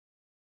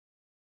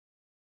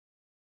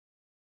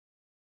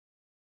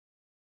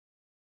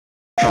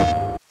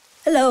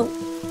Hello,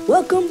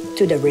 welcome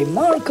to the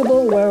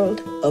remarkable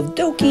world of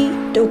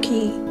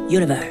Doki-Doki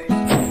universe.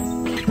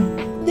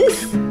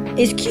 This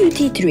is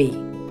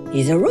QT3.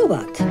 He's a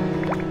robot.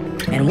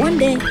 And one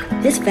day,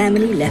 his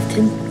family left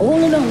him all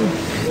alone.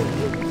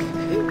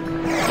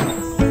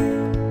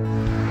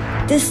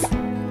 This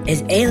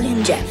is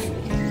Alien Jeff.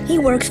 He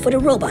works for the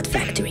robot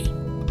factory.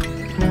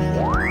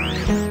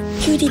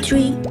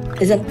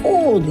 QT3 is an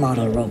old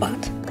model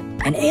robot,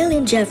 and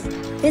Alien Jeff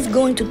is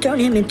going to turn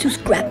him into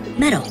scrap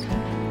metal.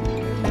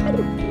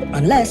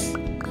 Unless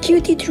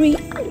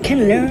QT3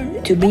 can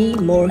learn to be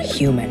more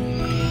human.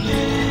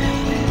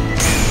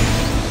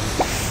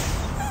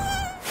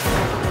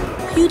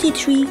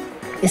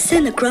 QT3 is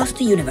sent across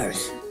the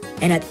universe,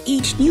 and at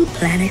each new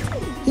planet,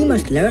 he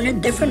must learn a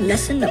different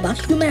lesson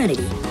about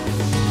humanity.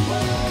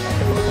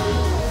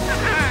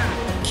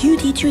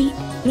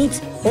 QT3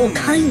 meets all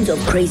kinds of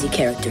crazy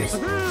characters,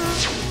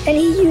 and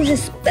he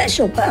uses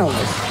special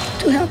powers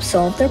to help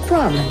solve their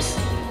problems.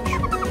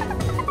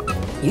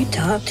 You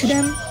talk to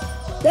them,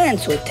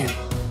 dance with them.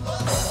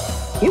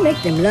 You make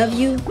them love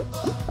you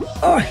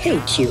or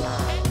hate you.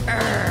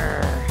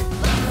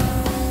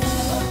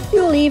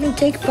 You'll even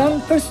take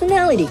fun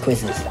personality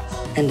quizzes,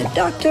 and the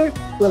doctor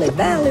will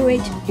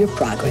evaluate your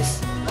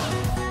progress.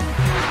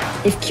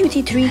 If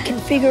QT3 can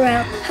figure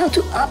out how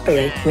to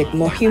operate with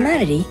more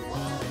humanity,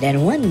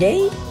 then one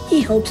day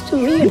he hopes to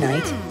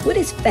reunite with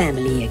his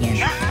family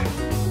again.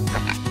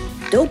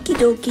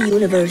 Doki-Doki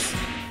Universe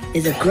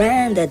is a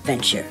grand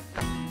adventure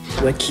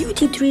where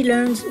QT3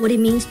 learns what it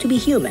means to be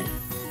human.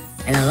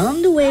 And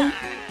along the way,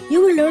 you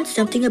will learn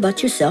something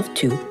about yourself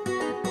too.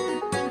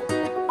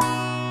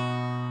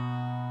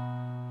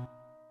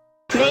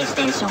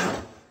 PlayStation